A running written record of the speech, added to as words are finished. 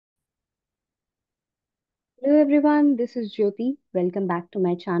Hello everyone, this is Jyoti. Welcome back to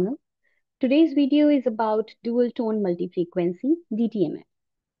my channel. Today's video is about dual tone multi-frequency DTMF.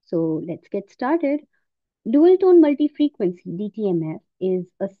 So let's get started. Dual tone multi-frequency (DTMF) is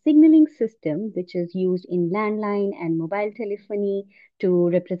a signaling system which is used in landline and mobile telephony to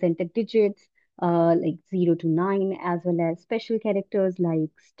represent the digits like 0 to 9 as well as special characters like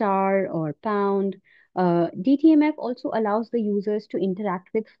star or pound. DTMF also allows the users to interact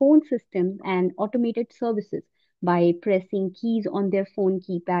with phone systems and automated services by pressing keys on their phone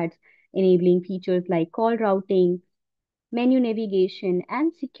keypads, enabling features like call routing, menu navigation,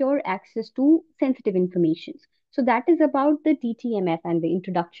 and secure access to sensitive information. So that is about the DTMF and the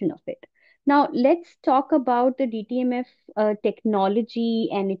introduction of it. Now let's talk about the DTMF technology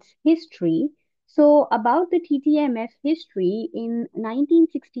and its history. So about the DTMF history, in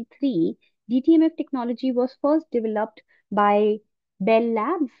 1963, DTMF technology was first developed by Bell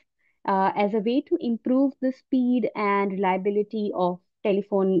Labs as a way to improve the speed and reliability of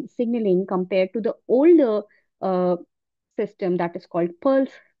telephone signaling compared to the older uh, system that is called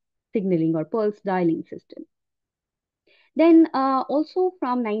pulse signaling or pulse dialing system. Then also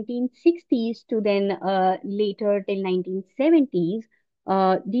from 1960s to then later till 1970s,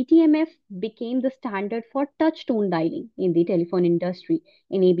 DTMF became the standard for touch tone dialing in the telephone industry,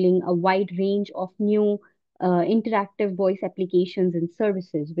 enabling a wide range of new interactive voice applications and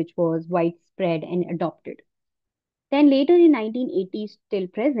services, which was widespread and adopted. Then later in 1980s till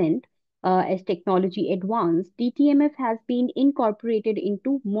present, as technology advanced, DTMF has been incorporated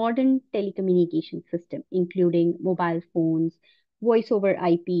into modern telecommunication system, including mobile phones, voice over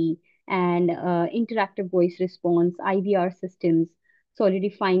IP, and interactive voice response (IVR) systems,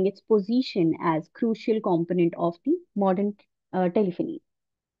 solidifying its position as crucial component of the modern telephony.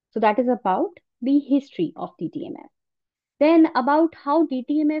 So that is about the history of DTMF. Then about how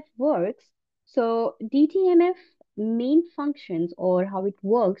DTMF works. So DTMF main functions or how it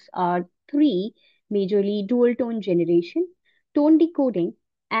works are three: majorly dual tone generation, tone decoding,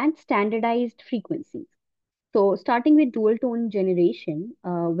 and standardized frequencies. So starting with dual tone generation,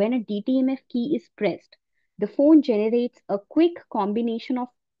 when a DTMF key is pressed, the phone generates a quick combination of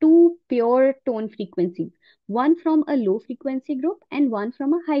two pure tone frequencies, one from a low frequency group and one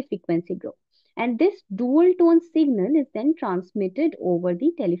from a high frequency group. And this dual tone signal is then transmitted over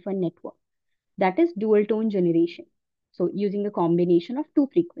the telephone network. That is dual tone generation. So using a combination of two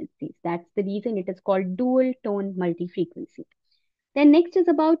frequencies. That's the reason it is called dual tone multi-frequency. Then next is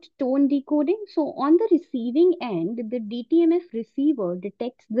about tone decoding. So on the receiving end, the DTMF receiver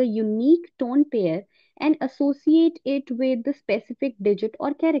detects the unique tone pair and associate it with the specific digit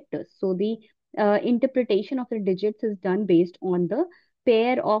or characters. So the interpretation of the digits is done based on the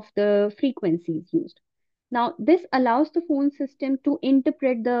pair of the frequencies used. Now, this allows the phone system to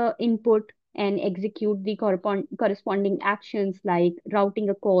interpret the input and execute the corresponding actions like routing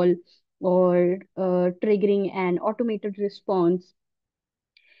a call or triggering an automated response.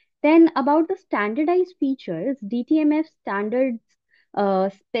 Then about the standardized features, DTMF standards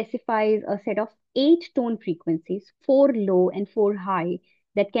specifies a set of eight tone frequencies, four low and four high,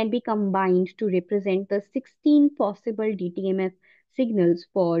 that can be combined to represent the 16 possible DTMF signals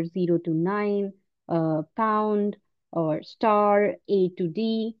for 0 to 9, pound or star, A to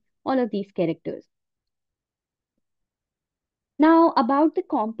D, all of these characters. Now, about the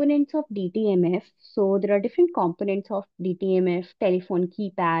components of DTMF. So, there are different components of DTMF: telephone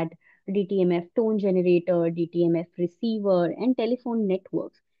keypad, DTMF tone generator, DTMF receiver, and telephone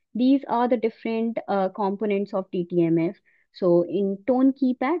networks. These are the different components of DTMF. So, in tone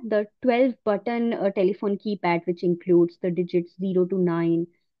keypad, the 12 button telephone keypad, which includes the digits 0 to 9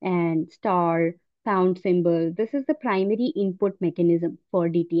 and star, pound symbol, this is the primary input mechanism for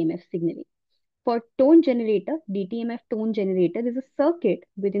DTMF signaling. For tone generator, DTMF tone generator is a circuit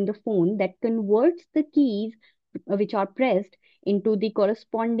within the phone that converts the keys which are pressed into the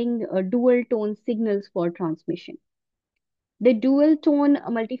corresponding dual tone signals for transmission. The dual tone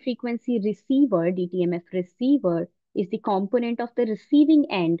multi-frequency receiver, DTMF receiver, is the component of the receiving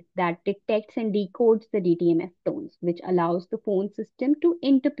end that detects and decodes the DTMF tones, which allows the phone system to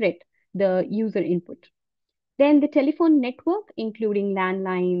interpret the user input. Then the telephone network, including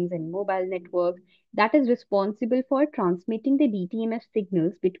landlines and mobile networks, that is responsible for transmitting the DTMF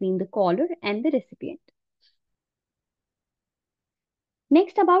signals between the caller and the recipient.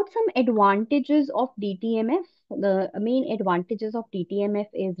 Next, about some advantages of DTMF. The main advantages of DTMF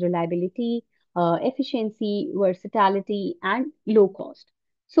is reliability, efficiency, versatility, and low cost.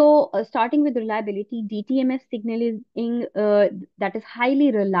 So, starting with reliability, DTMF signaling that is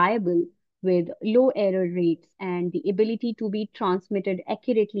highly reliable with low error rates and the ability to be transmitted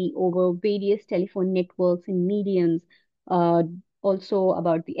accurately over various telephone networks and mediums. Uh, Also,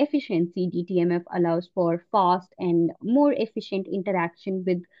 about the efficiency, DTMF allows for fast and more efficient interaction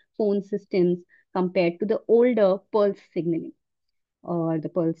with phone systems compared to the older pulse signaling or the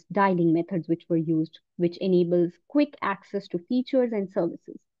pulse dialing methods which were used, which enables quick access to features and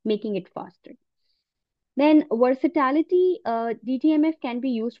services, making it faster. Then versatility, DTMF can be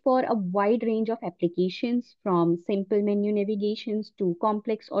used for a wide range of applications from simple menu navigations to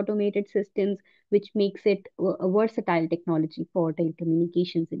complex automated systems, which makes it a versatile technology for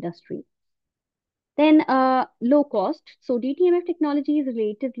telecommunications industry. Then low cost. So DTMF technology is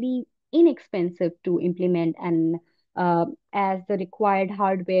relatively inexpensive to implement and as the required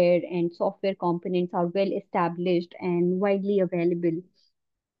hardware and software components are well established and widely available.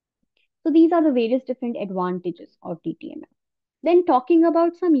 So these are the various different advantages of DTMF. Then talking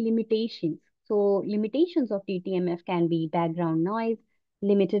about some limitations. So limitations of DTMF can be background noise,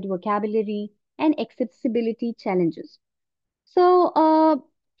 limited vocabulary, and accessibility challenges. So,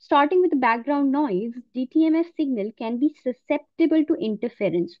 starting with the background noise, DTMF signal can be susceptible to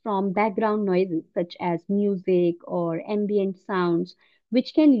interference from background noises such as music or ambient sounds,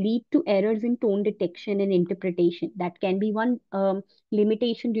 which can lead to errors in tone detection and interpretation. That can be one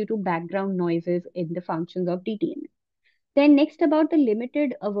limitation due to background noises in the functions of DTMF. Then next about the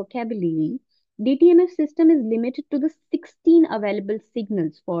limited vocabulary, DTMF system is limited to the 16 available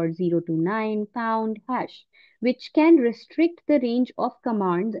signals for 0 to 9, pound, hash, which can restrict the range of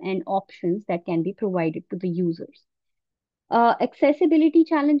commands and options that can be provided to the users. Accessibility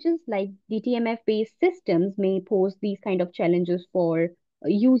challenges like DTMF based systems may pose these kind of challenges for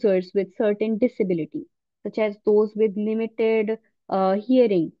users with certain disability, such as those with limited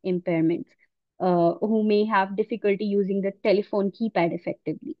hearing impairments, who may have difficulty using the telephone keypad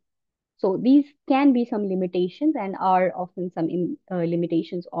effectively. So these can be some limitations and are often some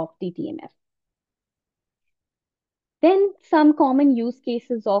limitations of DTMF. Then some common use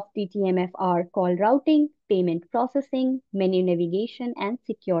cases of DTMF are call routing, payment processing, menu navigation, and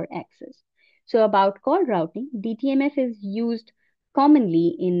secure access. So about call routing, DTMF is used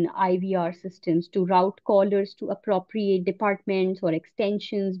commonly in IVR systems to route callers to appropriate departments or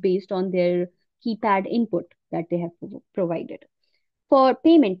extensions based on their keypad input that they have provided. For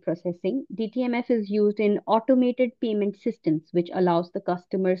payment processing, DTMF is used in automated payment systems, which allows the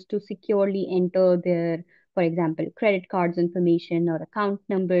customers to securely enter their, for example, credit cards information or account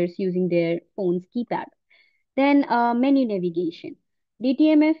numbers using their phone's keypad. Then menu navigation.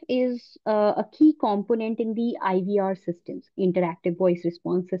 DTMF is a key component in the IVR systems, interactive voice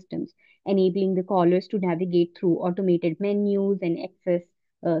response systems, enabling the callers to navigate through automated menus and access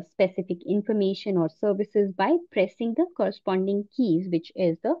specific information or services by pressing the corresponding keys, which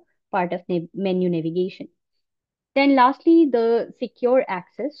is the part of menu navigation. Then lastly, the secure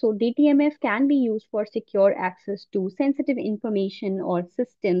access. So DTMF can be used for secure access to sensitive information or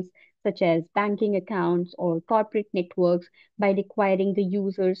systems such as banking accounts or corporate networks by requiring the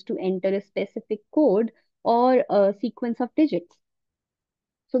users to enter a specific code or a sequence of digits.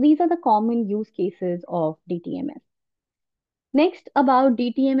 So these are the common use cases of DTMF. Next, about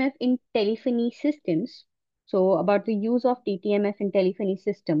DTMF in telephony systems. So, about the use of DTMF in telephony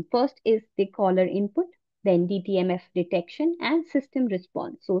system. First is the caller input, then DTMF detection and system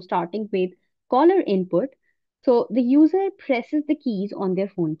response. So, starting with caller input. So, the user presses the keys on their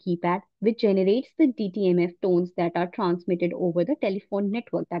phone keypad, which generates the DTMF tones that are transmitted over the telephone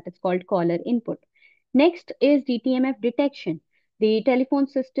network. That is called caller input. Next is DTMF detection. The telephone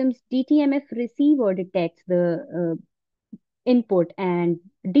system's DTMF receiver detects the input and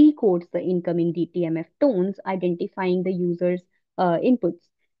decodes the incoming DTMF tones, identifying the user's inputs.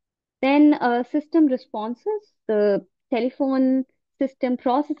 Then system responses, the telephone system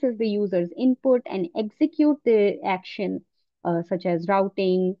processes the user's input and execute the action such as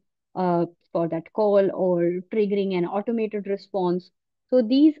routing for that call or triggering an automated response. So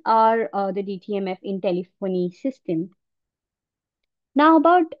these are the DTMF in telephony system. Now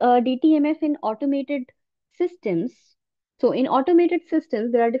about DTMF in automated systems. So in automated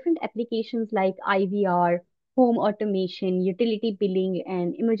systems, there are different applications like IVR, home automation, utility billing,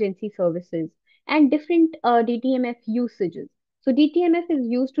 and emergency services, and different DTMF usages. So DTMF is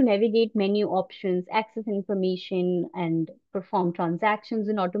used to navigate menu options, access information, and perform transactions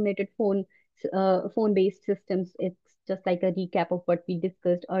in automated phone-based systems. It's just like a recap of what we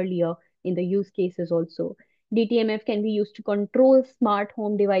discussed earlier in the use cases also. DTMF can be used to control smart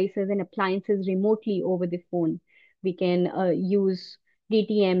home devices and appliances remotely over the phone. We can use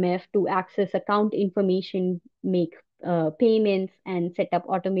DTMF to access account information, make payments, and set up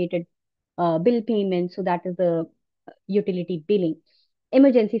automated bill payment, so that is the utility billing.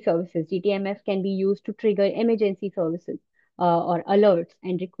 Emergency services, DTMF can be used to trigger emergency services or alerts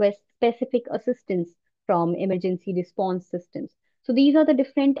and request specific assistance from emergency response systems. So these are the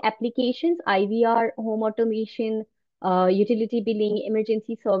different applications: IVR, home automation, utility billing,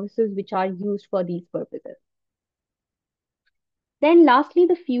 emergency services, which are used for these purposes. Then lastly,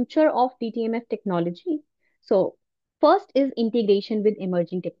 the future of DTMF technology. So first is integration with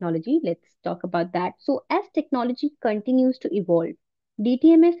emerging technology. Let's talk about that. So as technology continues to evolve,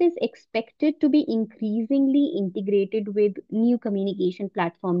 DTMF is expected to be increasingly integrated with new communication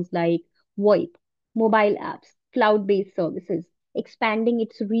platforms like VoIP, mobile apps, cloud-based services, expanding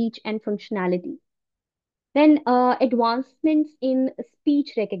its reach and functionality. Then advancements in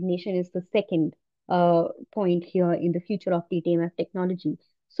speech recognition is the second point here in the future of DTMF technology.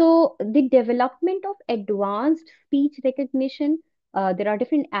 So the development of advanced speech recognition, there are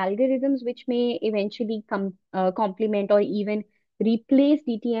different algorithms which may eventually complement or even replace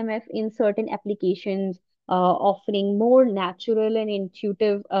DTMF in certain applications, offering more natural and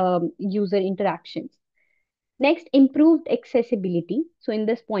intuitive user interactions. Next, improved accessibility. So in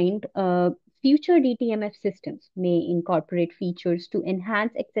this point, future DTMF systems may incorporate features to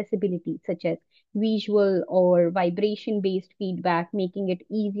enhance accessibility, such as visual or vibration-based feedback, making it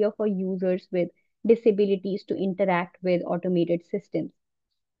easier for users with disabilities to interact with automated systems.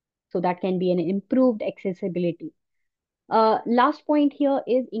 So that can be an improved accessibility. Last point here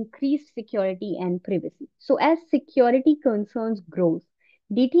is increased security and privacy. So as security concerns grows,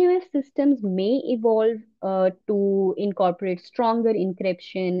 DTMF systems may evolve to incorporate stronger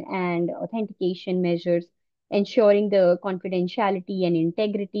encryption and authentication measures, ensuring the confidentiality and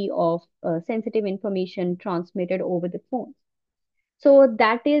integrity of sensitive information transmitted over the phone. So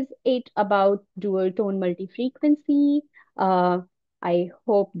that is it about dual tone multi-frequency. Uh, I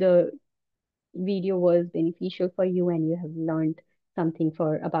hope the video was beneficial for you and you have learned something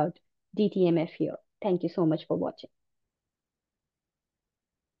for about DTMF here. Thank you so much for watching.